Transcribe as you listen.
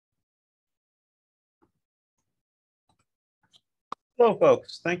Hello,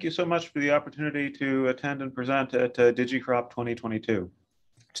 folks. Thank you so much for the opportunity to attend and present at DigiCrop 2022.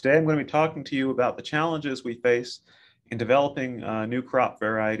 Today, I'm going to be talking to you about the challenges we face in developing new crop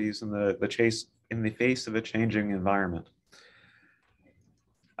varieties in the face of a changing environment.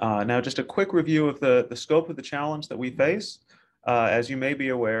 Now, just a quick review of the scope of the challenge that we face. As you may be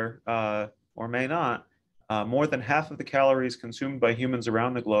aware, or may not, more than half of the calories consumed by humans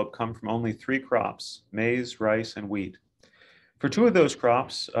around the globe come from only 3 crops: maize, rice, and wheat. For 2 of those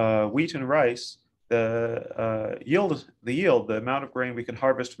crops, wheat and rice, the yield, the amount of grain we can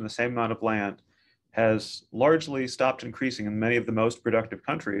harvest from the same amount of land, has largely stopped increasing in many of the most productive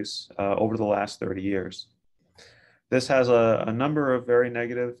countries over the last 30 years. This has a number of very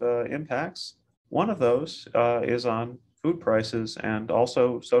negative impacts. One of those is on food prices and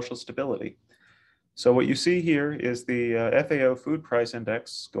also social stability. So what you see here is the FAO Food Price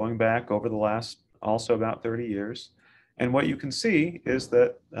Index going back over the last also about 30 years. And what you can see is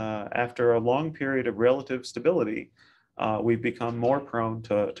that after a long period of relative stability, we've become more prone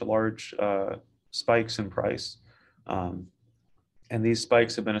to large spikes in price. And these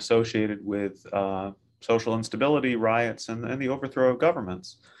spikes have been associated with social instability, riots, and the overthrow of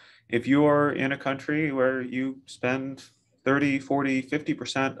governments. If you are in a country where you spend 30, 40,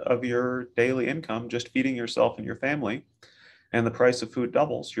 50% of your daily income just feeding yourself and your family, and the price of food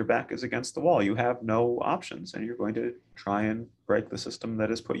doubles, your back is against the wall. You have no options, and you're going to try and break the system that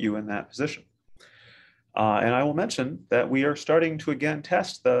has put you in that position. And I will mention that we are starting to again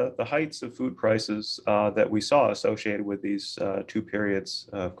test the heights of food prices that we saw associated with these 2 periods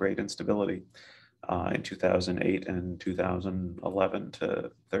of great instability in 2008 and 2011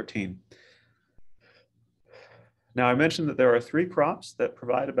 to 13. Now, I mentioned that there are 3 crops that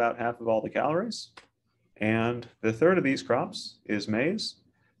provide about half of all the calories. And the third of these crops is maize.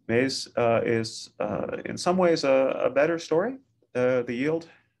 Maize is in some ways a better story. The yield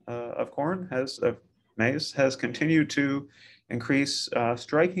of maize has continued to increase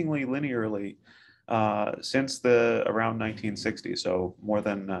strikingly linearly since around 1960, so more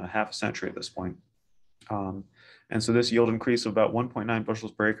than half a century at this point. And so this yield increase of about 1.9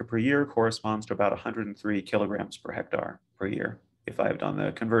 bushels per acre per year corresponds to about 103 kilograms per hectare per year, if I have done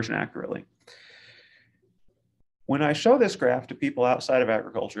the conversion accurately. When I show this graph to people outside of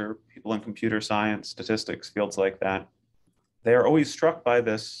agriculture, people in computer science, statistics, fields like that, they are always struck by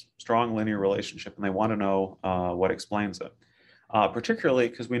this strong linear relationship, and they want to know what explains it. Particularly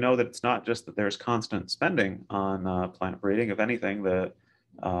because we know that it's not just that there's constant spending on plant breeding. If anything, the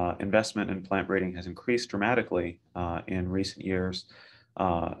investment in plant breeding has increased dramatically in recent years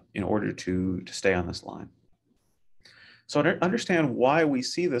in order to stay on this line. So to understand why we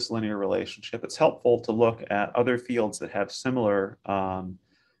see this linear relationship, it's helpful to look at other fields that have similar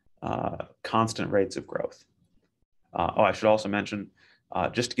constant rates of growth. I should also mention,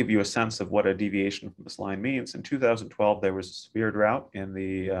 just to give you a sense of what a deviation from this line means, in 2012, there was a severe drought in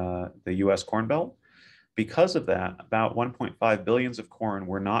the US Corn Belt. Because of that, about 1.5 billions of corn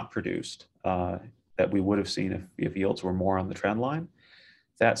were not produced that we would have seen if yields were more on the trend line.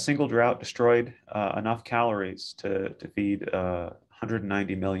 That single drought destroyed enough calories to feed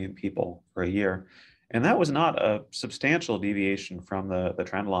 190 million people for a year. And that was not a substantial deviation from the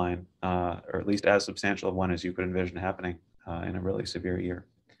trend line, or at least as substantial a one as you could envision happening in a really severe year.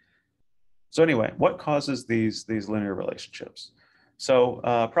 So anyway, what causes these linear relationships? So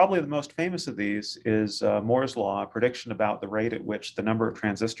probably the most famous of these is Moore's law, a prediction about the rate at which the number of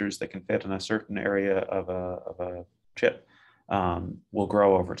transistors that can fit in a certain area of a chip will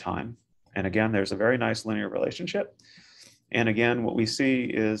grow over time. And again, there's a very nice linear relationship. And again, what we see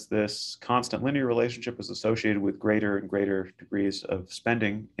is this constant linear relationship is associated with greater and greater degrees of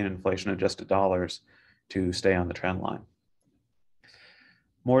spending in inflation-adjusted dollars to stay on the trend line.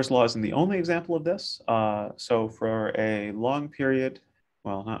 Moore's law isn't the only example of this. So for a long period,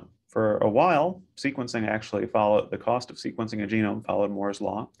 well, not for a while, sequencing actually followed, the cost of sequencing a genome followed Moore's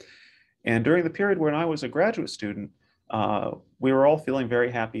law. And during the period when I was a graduate student, we were all feeling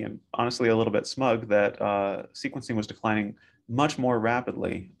very happy and honestly a little bit smug that sequencing was declining much more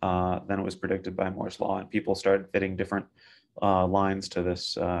rapidly than it was predicted by Moore's law. And people started fitting different lines to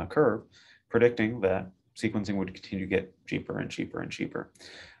this curve, predicting that sequencing would continue to get cheaper and cheaper and cheaper.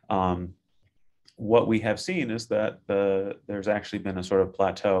 What we have seen is that there's actually been a sort of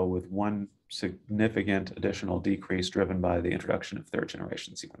plateau with one significant additional decrease driven by the introduction of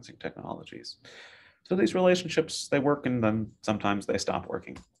 3rd-generation sequencing technologies. So these relationships, they work and then sometimes they stop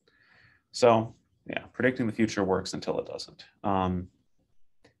working. So yeah, predicting the future works until it doesn't.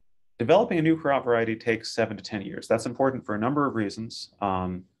 Developing a new crop variety takes 7 to 10 years. That's important for a number of reasons.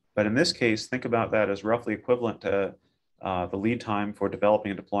 But in this case, think about that as roughly equivalent to the lead time for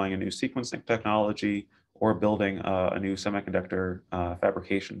developing and deploying a new sequencing technology or building a new semiconductor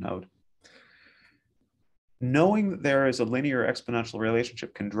fabrication node. Knowing that there is a linear exponential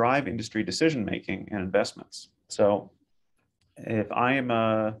relationship can drive industry decision-making and investments. So if I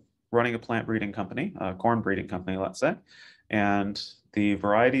am running a plant breeding company, a corn breeding company, let's say, and the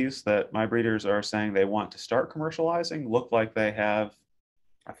varieties that my breeders are saying they want to start commercializing look like they have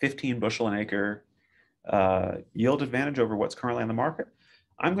a 15 bushel an acre yield advantage over what's currently on the market,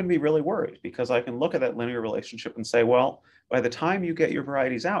 I'm going to be really worried because I can look at that linear relationship and say, well, by the time you get your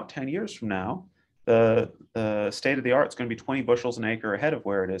varieties out 10 years from now, the state of the art is going to be 20 bushels an acre ahead of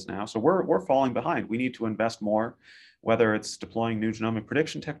where it is now. So we're falling behind. We need to invest more, whether it's deploying new genomic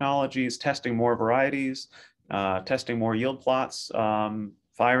prediction technologies, testing more varieties, testing more yield plots,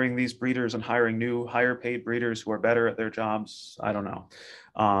 firing these breeders and hiring new higher paid breeders who are better at their jobs. I don't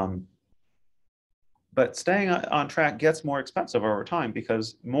know. But staying on track gets more expensive over time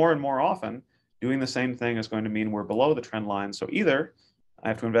because more and more often doing the same thing is going to mean we're below the trend line. So either I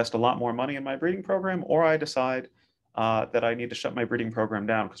have to invest a lot more money in my breeding program, or I decide that I need to shut my breeding program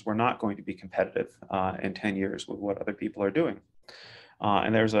down because we're not going to be competitive in 10 years with what other people are doing.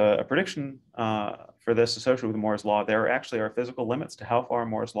 And there's a prediction for this associated with Moore's law. There actually are physical limits to how far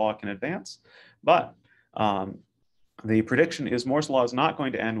Moore's law can advance, but the prediction is Moore's law is not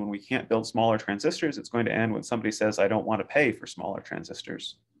going to end when we can't build smaller transistors. It's going to end when somebody says, I don't want to pay for smaller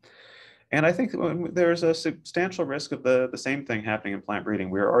transistors. And I think there's a substantial risk of the same thing happening in plant breeding.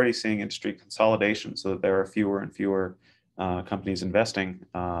 We're already seeing industry consolidation so that there are fewer and fewer companies investing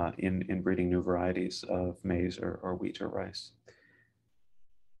in breeding new varieties of maize or wheat or rice.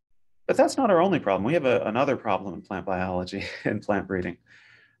 But that's not our only problem. We have another problem in plant biology and plant breeding.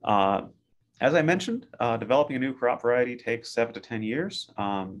 As I mentioned, developing a new crop variety takes 7 to 10 years.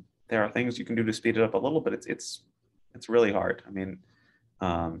 There are things you can do to speed it up a little, but it's really hard. I mean,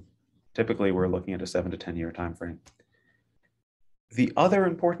 typically we're looking at a 7 to 10 year time frame. The other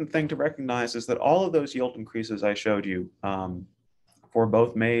important thing to recognize is that all of those yield increases I showed you for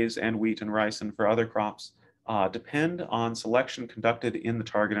both maize and wheat and rice and for other crops depend on selection conducted in the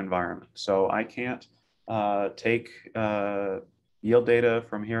target environment. So I can't take yield data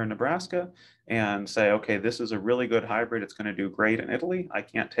from here in Nebraska and say, okay, this is a really good hybrid, it's going to do great in Italy. I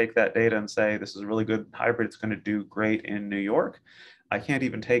can't take that data and say, this is a really good hybrid, it's going to do great in New York. I can't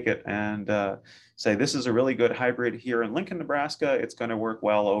even take it and say, this is a really good hybrid here in Lincoln, Nebraska. It's going to work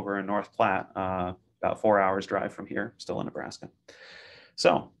well over in North Platte, about 4 hours drive from here, still in Nebraska.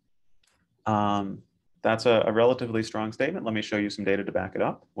 So that's a relatively strong statement. Let me show you some data to back it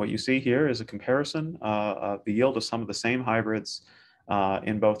up. What you see here is a comparison of the yield of some of the same hybrids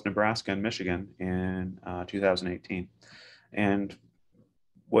in both Nebraska and Michigan in 2018. And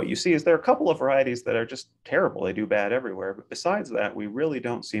what you see is there are a couple of varieties that are just terrible. They do bad everywhere. But besides that, we really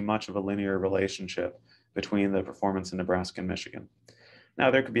don't see much of a linear relationship between the performance in Nebraska and Michigan. Now,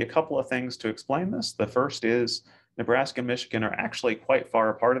 there could be a couple of things to explain this. The first is Nebraska and Michigan are actually quite far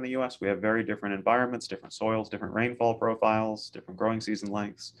apart in the US. We have very different environments, different soils, different rainfall profiles, different growing season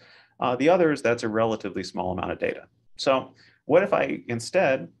lengths. The other is that's a relatively small amount of data. So what if I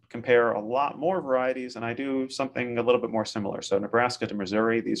instead compare a lot more varieties and I do something a little bit more similar? So Nebraska to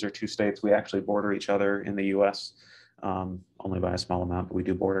Missouri, these are two states we actually border each other in the US, only by a small amount, but we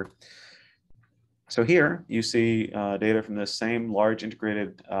do border. So here you see data from this same large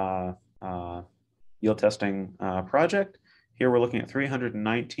integrated yield testing project. Here we're looking at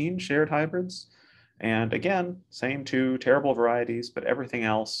 319 shared hybrids. And again, same two terrible varieties, but everything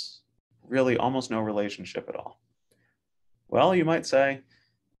else, really almost no relationship at all. Well, you might say,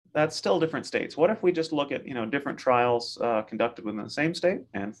 that's still different states. What if we just look at different trials conducted within the same state?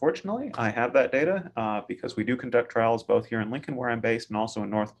 And fortunately, I have that data because we do conduct trials both here in Lincoln, where I'm based, and also in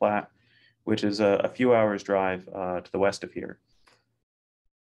North Platte, which is a few hours drive to the west of here.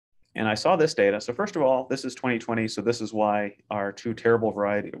 And I saw this data. So first of all, this is 2020. So this is why one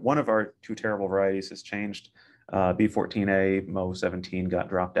of our two terrible varieties has changed. B14A, Mo17 got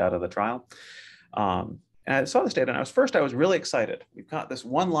dropped out of the trial. And I saw this data and I was really excited. We've got this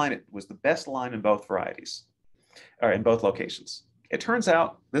one line, it was the best line in both varieties, or in both locations. It turns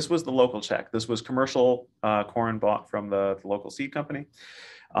out this was the local check. This was commercial corn bought from the local seed company,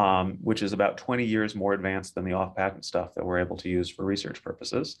 which is about 20 years more advanced than the off-patent stuff that we're able to use for research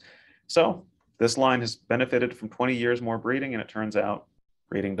purposes. So this line has benefited from 20 years more breeding, and it turns out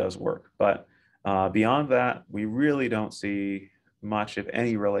breeding does work. But beyond that, we really don't see much, if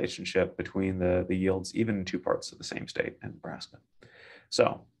any, relationship between the yields, even in two parts of the same state in Nebraska.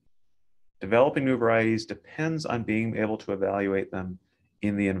 So developing new varieties depends on being able to evaluate them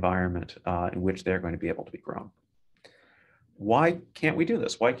in the environment in which they're going to be able to be grown. why can't we do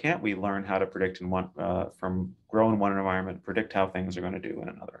this? Why can't we learn how to predict from grow in one environment, predict how things are going to do in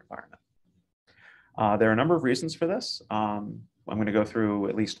another environment? There are a number of reasons for this. I'm going to go through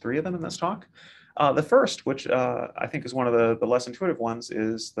at least 3 of them in this talk. The first, which I think is one of the less intuitive ones,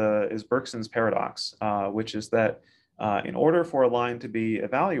 is Bergson's paradox, which is that in order for a line to be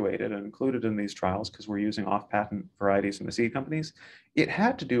evaluated and included in these trials, because we're using off-patent varieties from the seed companies, it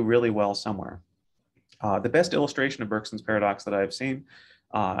had to do really well somewhere. The best illustration of Bergson's paradox that I've seen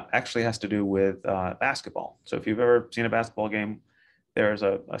actually has to do with basketball. So if you've ever seen a basketball game, there's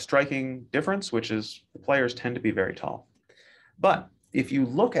a striking difference, which is the players tend to be very tall. But if you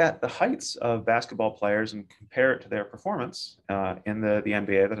look at the heights of basketball players and compare it to their performance in the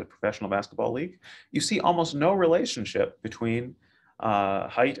NBA, the professional basketball league, you see almost no relationship between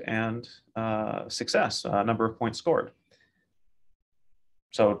height and success, number of points scored.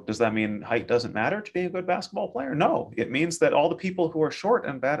 So does that mean height doesn't matter to being a good basketball player? No, it means that all the people who are short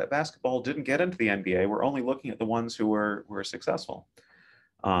and bad at basketball didn't get into the NBA. We're only looking at the ones who were successful.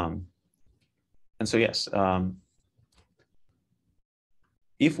 And so yes,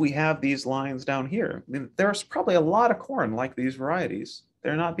 if we have these lines down here, there's probably a lot of corn like these varieties.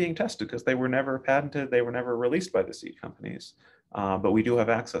 They're not being tested because they were never patented. They were never released by the seed companies, but we do have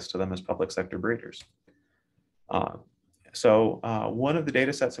access to them as public sector breeders. So one of the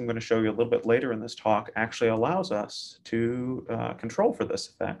data sets I'm going to show you a little bit later in this talk actually allows us to control for this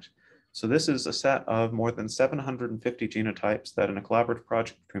effect. So this is a set of more than 750 genotypes that in a collaborative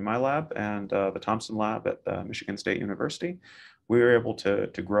project between my lab and the Thompson lab at Michigan State University, we were able to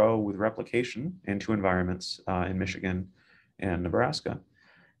grow with replication in 2 environments in Michigan and Nebraska.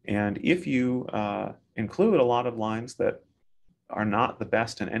 And if you include a lot of lines that are not the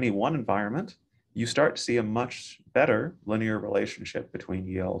best in any one environment, you start to see a much better linear relationship between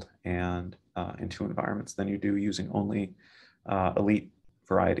yield and in 2 environments than you do using only elite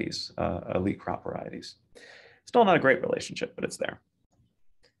varieties, elite crop varieties. Still not a great relationship, but it's there.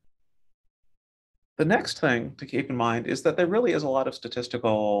 The next thing to keep in mind is that there really is a lot of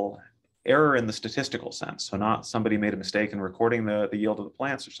statistical error in the statistical sense. So not somebody made a mistake in recording the yield of the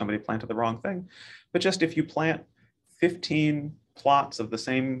plants or somebody planted the wrong thing, but just if you plant 15 plots of the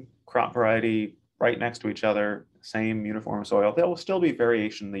same crop variety right next to each other, same uniform soil, there will still be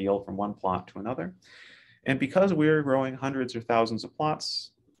variation in the yield from one plot to another. And because we're growing hundreds or thousands of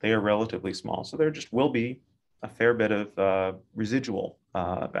plots, they are relatively small. So there just will be a fair bit of residual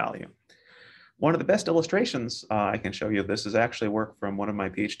value. One of the best illustrations I can show you of this is actually work from one of my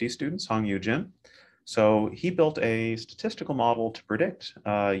PhD students, Hongyu Jin. So he built a statistical model to predict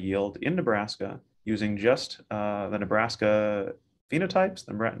yield in Nebraska using just the Nebraska phenotypes,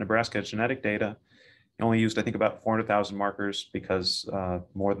 the Nebraska genetic data. He only used, I think, about 400,000 markers because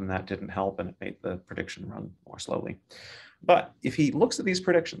more than that didn't help and it made the prediction run more slowly. But if he looks at these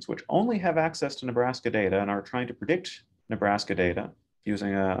predictions, which only have access to Nebraska data and are trying to predict Nebraska data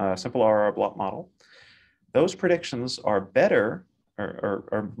using a simple RR blot model, those predictions are better or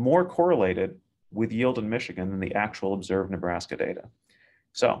are more correlated with yield in Michigan than the actual observed Nebraska data.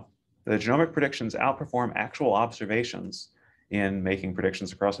 So the genomic predictions outperform actual observations in making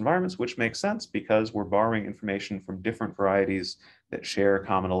predictions across environments, which makes sense because we're borrowing information from different varieties that share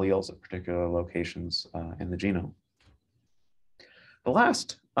common alleles at particular locations in the genome. The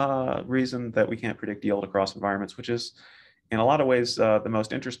last reason that we can't predict yield across environments, which is in a lot of ways the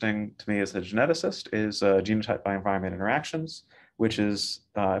most interesting to me as a geneticist, is genotype by environment interactions, which is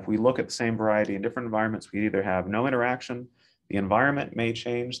if we look at the same variety in different environments, we either have no interaction, the environment may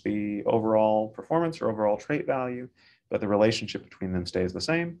change the overall performance or overall trait value, but the relationship between them stays the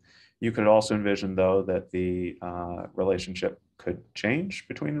same. You could also envision, though, that the relationship could change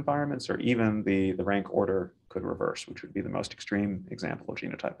between environments, or even the rank order could reverse, which would be the most extreme example of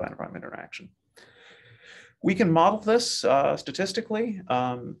genotype by environment interaction. We can model this statistically,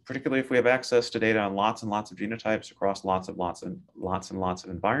 particularly if we have access to data on lots and lots of genotypes across lots and lots of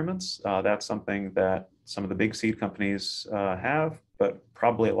environments. That's something that some of the big seed companies have, but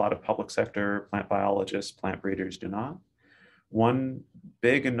probably a lot of public sector plant biologists, plant breeders do not. One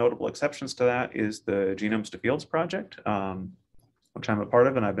big and notable exceptions to that is the Genomes to Fields project, which I'm a part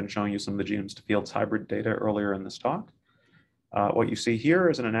of, and I've been showing you some of the Genomes to Fields hybrid data earlier in this talk. What you see here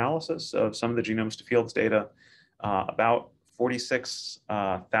is an analysis of some of the Genomes to Fields data, about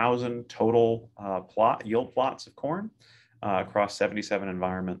 46,000 total yield plots of corn across 77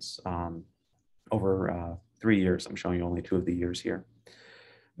 environments over 3 years. I'm showing you only 2 of the years here.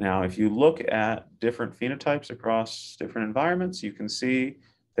 Now, if you look at different phenotypes across different environments, you can see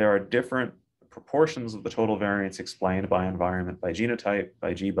there are different proportions of the total variance explained by environment, by genotype,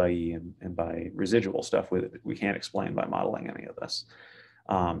 by G by E, and by residual stuff we can't explain by modeling any of this.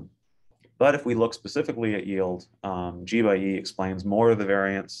 But if we look specifically at yield, G by E explains more of the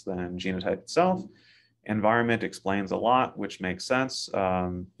variance than genotype itself. Environment explains a lot, which makes sense.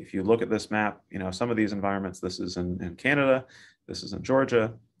 If you look at this map, some of these environments, this is in Canada, this is in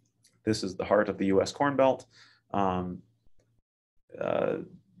Georgia, this is the heart of the US Corn Belt.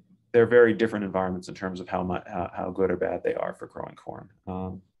 They're very different environments in terms of how good or bad they are for growing corn.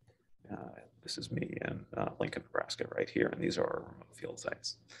 This is me in Lincoln, Nebraska right here, and these are our remote field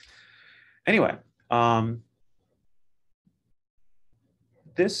sites. Anyway,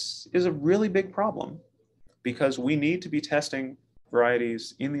 this is a really big problem because we need to be testing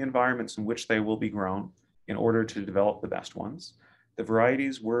varieties in the environments in which they will be grown in order to develop the best ones. The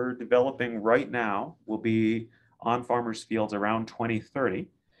varieties we're developing right now will be on farmers' fields around 2030,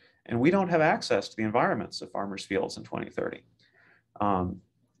 and we don't have access to the environments of farmers' fields in 2030.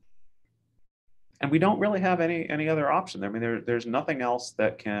 And we don't really have any other option. I mean, there's nothing else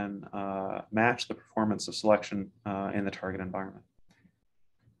that can match the performance of selection in the target environment.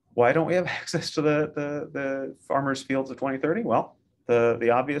 Why don't we have access to the farmers' fields of 2030? Well, the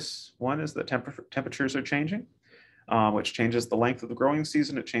obvious one is that temperatures are changing, which changes the length of the growing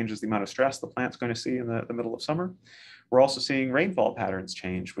season. It changes the amount of stress the plant's going to see in the middle of summer. We're also seeing rainfall patterns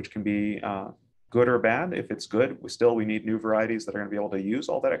change, which can be good or bad. If it's good, we need new varieties that are going to be able to use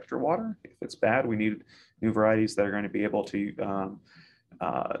all that extra water. If it's bad, we need new varieties that are going to be able to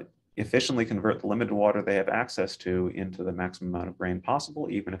efficiently convert the limited water they have access to into the maximum amount of rain possible,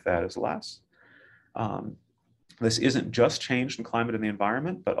 even if that is less. This isn't just change in climate and the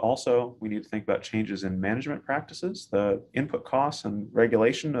environment, but also we need to think about changes in management practices, the input costs and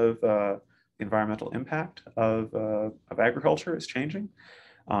regulation of the environmental impact of agriculture is changing.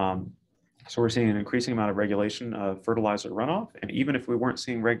 So we're seeing an increasing amount of regulation of fertilizer runoff. And even if we weren't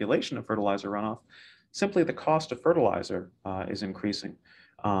seeing regulation of fertilizer runoff, simply the cost of fertilizer is increasing.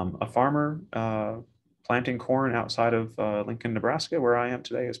 A farmer planting corn outside of Lincoln, Nebraska, where I am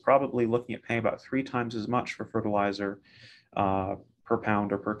today, is probably looking at paying about 3 times as much for fertilizer per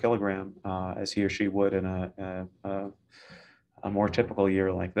pound or per kilogram as he or she would in a more typical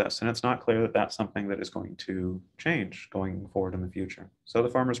year like this. And it's not clear that that's something that is going to change going forward in the future. So the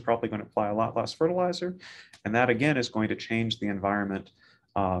farmer is probably going to apply a lot less fertilizer. And that, again, is going to change the environment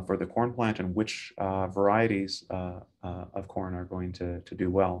for the corn plant and which varieties of corn are going to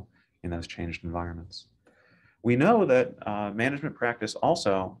do well in those changed environments. We know that management practice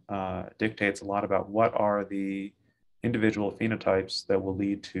also dictates a lot about what are the individual phenotypes that will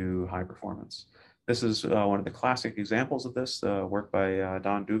lead to high performance. This is one of the classic examples of this, work by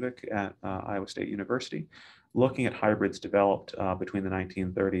Don Duvik at Iowa State University, looking at hybrids developed between the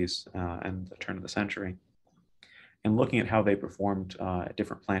 1930s and the turn of the century, and looking at how they performed at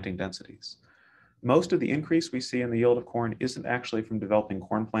different planting densities. Most of the increase we see in the yield of corn isn't actually from developing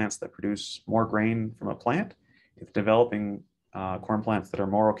corn plants that produce more grain from a plant. It's developing corn plants that are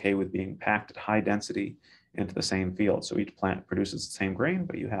more okay with being packed at high density into the same field. So each plant produces the same grain,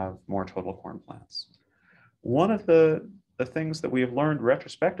 but you have more total corn plants. One of the things that we have learned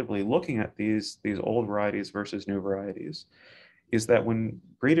retrospectively looking at these old varieties versus new varieties is that when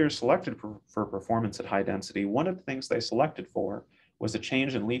breeders selected for performance at high density, one of the things they selected for was a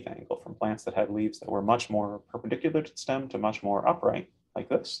change in leaf angle from plants that had leaves that were much more perpendicular to the stem to much more upright, like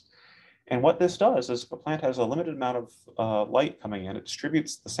this. And what this does is if a plant has a limited amount of light coming in, it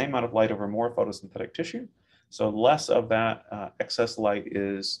distributes the same amount of light over more photosynthetic tissue. So less of that excess light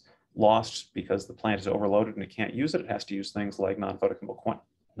is lost because the plant is overloaded and it can't use it. It has to use things like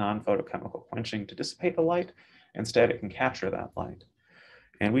non-photochemical quenching to dissipate the light. Instead, it can capture that light.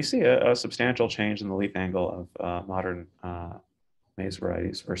 And we see a substantial change in the leaf angle of modern maize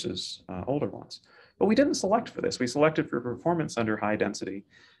varieties versus older ones. But we didn't select for this. We selected for performance under high density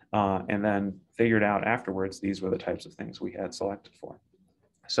and then figured out afterwards these were the types of things we had selected for.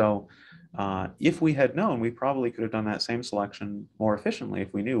 So if we had known, we probably could have done that same selection more efficiently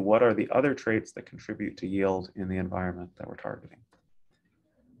if we knew what are the other traits that contribute to yield in the environment that we're targeting.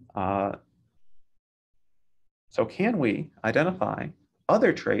 So can we identify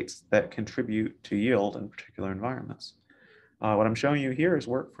other traits that contribute to yield in particular environments? What I'm showing you here is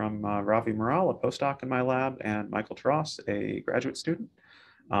work from Ravi Moral, a postdoc in my lab, and Michael Tross, a graduate student.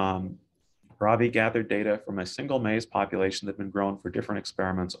 Ravi gathered data from a single maize population that had been grown for different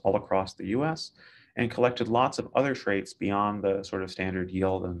experiments all across the US and collected lots of other traits beyond the sort of standard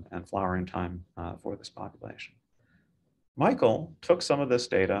yield and flowering time for this population. Michael took some of this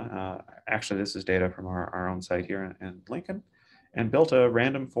data, actually this is data from our own site here in Lincoln, and built a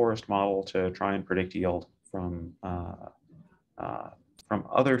random forest model to try and predict yield from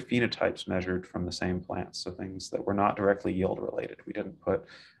other phenotypes measured from the same plants, so things that were not directly yield related. We didn't put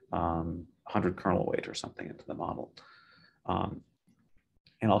 100 kernel weight or something into the model.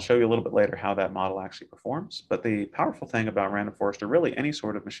 And I'll show you a little bit later how that model actually performs. But the powerful thing about random forest, or really any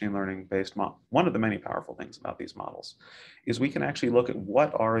sort of machine learning based model, one of the many powerful things about these models is we can actually look at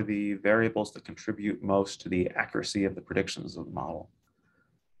what are the variables that contribute most to the accuracy of the predictions of the model.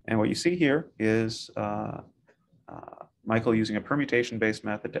 And what you see here is Michael using a permutation-based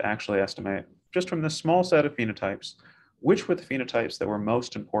method to actually estimate, just from this small set of phenotypes, which were the phenotypes that were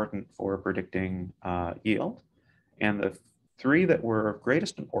most important for predicting yield. And the three that were of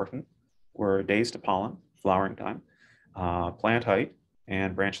greatest importance were days to pollen, flowering time, plant height,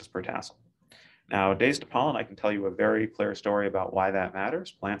 and branches per tassel. Now, days to pollen, I can tell you a very clear story about why that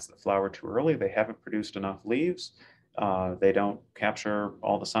matters. Plants that flower too early, they haven't produced enough leaves. They don't capture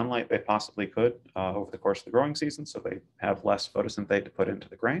all the sunlight they possibly could over the course of the growing season, so they have less photosynthate to put into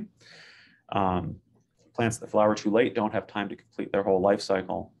the grain. Plants that flower too late don't have time to complete their whole life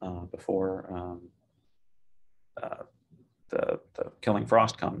cycle before the killing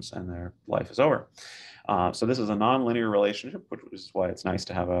frost comes and their life is over. So this is a nonlinear relationship, which is why it's nice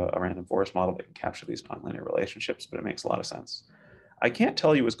to have a random forest model that can capture these nonlinear relationships, but it makes a lot of sense. I can't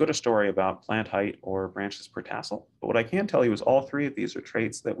tell you as good a story about plant height or branches per tassel, but what I can tell you is all three of these are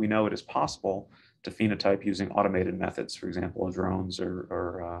traits that we know it is possible to phenotype using automated methods, for example, drones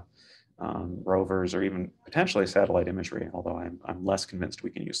or rovers, or even potentially satellite imagery, although I'm less convinced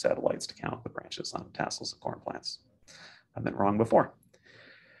we can use satellites to count the branches on tassels of corn plants. I've been wrong before.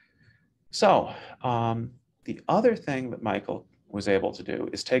 So the other thing that Michael was able to do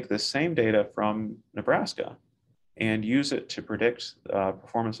is take this same data from Nebraska and use it to predict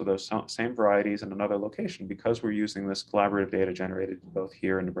performance of those same varieties in another location, because we're using this collaborative data generated both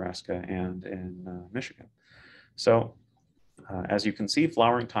here in Nebraska and in Michigan. So as you can see,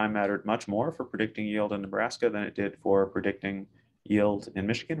 flowering time mattered much more for predicting yield in Nebraska than it did for predicting yield in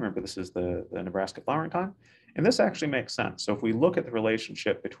Michigan. Remember, this is the Nebraska flowering time. And this actually makes sense. So if we look at the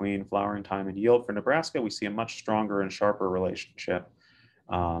relationship between flowering time and yield for Nebraska, we see a much stronger and sharper relationship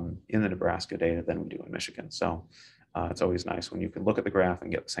in the Nebraska data than we do in Michigan. So it's always nice when you can look at the graph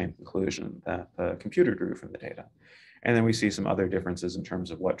and get the same conclusion that the computer drew from the data. And then we see some other differences in terms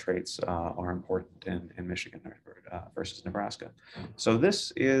of what traits are important in Michigan versus Nebraska. So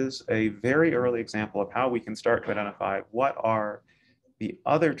this is a very early example of how we can start to identify what are the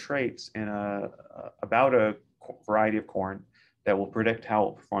other traits in about a variety of corn that will predict how it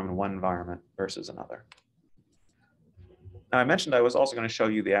will perform in one environment versus another. Now, I mentioned I was also going to show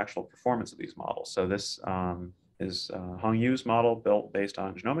you the actual performance of these models. So this is Hong Yu's model built based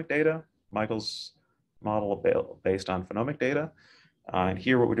on genomic data, Michael's model based on phenomic data. And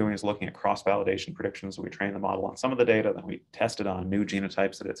here what we're doing is looking at cross-validation predictions. We train the model on some of the data, then we test it on new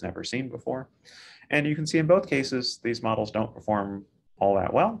genotypes that it's never seen before. And you can see in both cases, these models don't perform all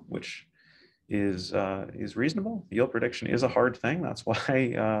that well, which is reasonable. Yield prediction is a hard thing. That's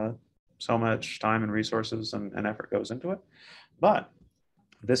why so much time and resources and effort goes into it. But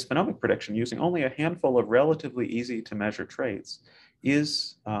this phenomic prediction, using only a handful of relatively easy to measure traits,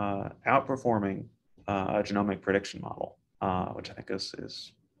 is outperforming a genomic prediction model, which I think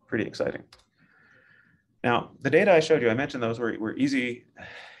is pretty exciting. Now, the data I showed you, I mentioned those were easy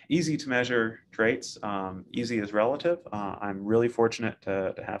to measure traits. Easy is relative. I'm really fortunate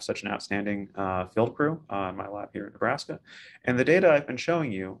to have such an outstanding field crew in my lab here in Nebraska. And the data I've been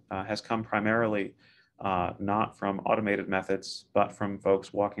showing you has come primarily not from automated methods, but from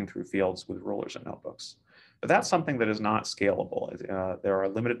folks walking through fields with rulers and notebooks. But that's something that is not scalable. There are a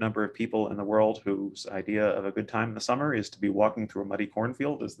limited number of people in the world whose idea of a good time in the summer is to be walking through a muddy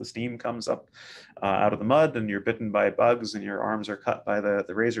cornfield as the steam comes up out of the mud and you're bitten by bugs and your arms are cut by the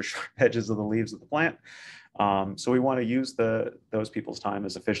razor sharp edges of the leaves of the plant. So we want to use those people's time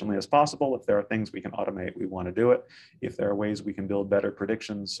as efficiently as possible. If there are things we can automate, we want to do it. If there are ways we can build better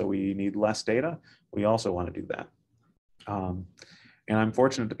predictions so we need less data, we also want to do that. And I'm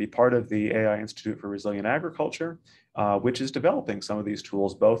fortunate to be part of the AI Institute for Resilient Agriculture, which is developing some of these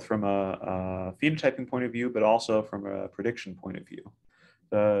tools, both from a phenotyping point of view, but also from a prediction point of view.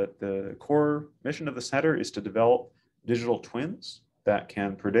 The core mission of the center is to develop digital twins that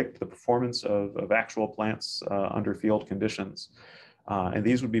can predict the performance of actual plants under field conditions. And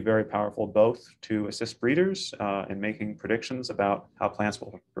these would be very powerful both to assist breeders in making predictions about how plants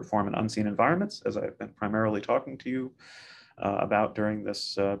will perform in unseen environments, as I've been primarily talking to you about during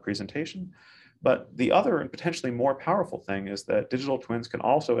this presentation. But the other and potentially more powerful thing is that digital twins can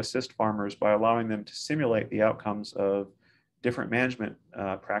also assist farmers by allowing them to simulate the outcomes of different management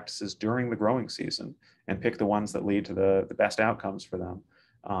practices during the growing season and pick the ones that lead to the best outcomes for them.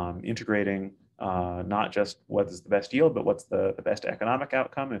 Integrating not just what is the best yield, but what's the best economic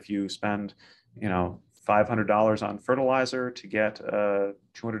outcome. If you spend, $500 on fertilizer to get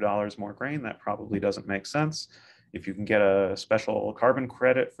 $200 more grain, that probably doesn't make sense. If you can get a special carbon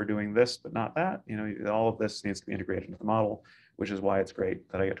credit for doing this, but not that, all of this needs to be integrated into the model, which is why it's great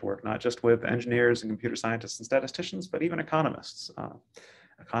that I get to work not just with engineers and computer scientists and statisticians, but even economists.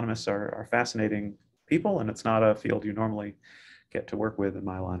 Economists are fascinating people, and it's not a field you normally get to work with in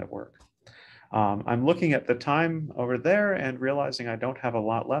my line of work. I'm looking at the time over there and realizing I don't have a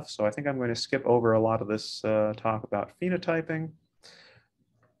lot left, so I think I'm going to skip over a lot of this talk about phenotyping.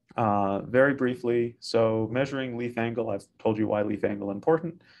 Very briefly, so measuring leaf angle, I've told you why leaf angle is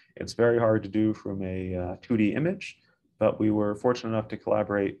important. It's very hard to do from a 2D image, but we were fortunate enough to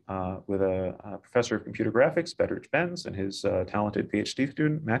collaborate with a professor of computer graphics, Bedrich Benz, and his talented PhD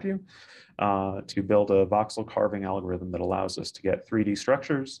student, Matthew, to build a voxel carving algorithm that allows us to get 3D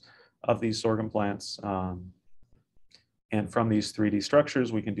structures of these sorghum plants. And from these 3D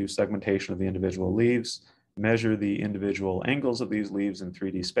structures, we can do segmentation of the individual leaves, measure the individual angles of these leaves in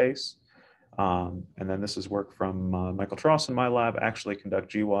 3D space. And then this is work from Michael Tross in my lab, actually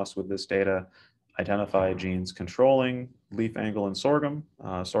conduct GWAS with this data, identify genes controlling leaf angle in sorghum.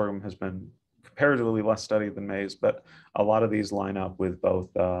 Sorghum has been comparatively less studied than maize, but a lot of these line up with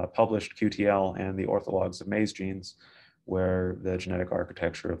both published QTL and the orthologs of maize genes, where the genetic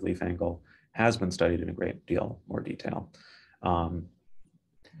architecture of leaf angle has been studied in a great deal more detail.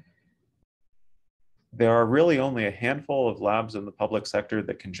 There are really only a handful of labs in the public sector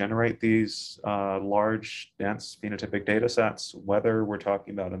that can generate these large, dense phenotypic data sets, whether we're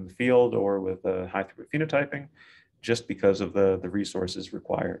talking about in the field or with high throughput phenotyping, just because of the resources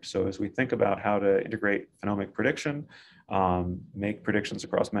required. So as we think about how to integrate phenomic prediction, make predictions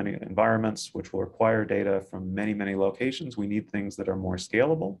across many environments, which will require data from many, many locations, we need things that are more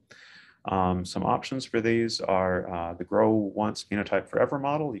scalable. Some options for these are the Grow Once Phenotype Forever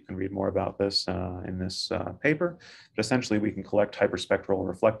model. You can read more about this in this paper. But essentially, we can collect hyperspectral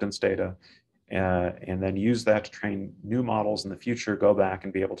reflectance data and then use that to train new models in the future, go back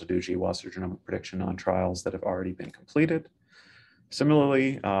and be able to do GWAS or genomic prediction on trials that have already been completed.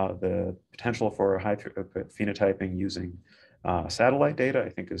 Similarly, the potential for high throughput phenotyping using satellite data, I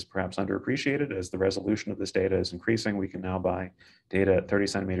think, is perhaps underappreciated. As the resolution of this data is increasing, we can now buy data at 30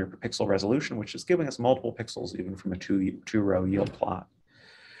 centimeter per pixel resolution, which is giving us multiple pixels even from a two-row yield plot.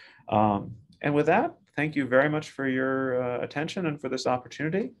 And with that, thank you very much for your attention and for this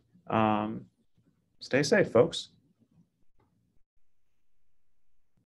opportunity. Stay safe, folks.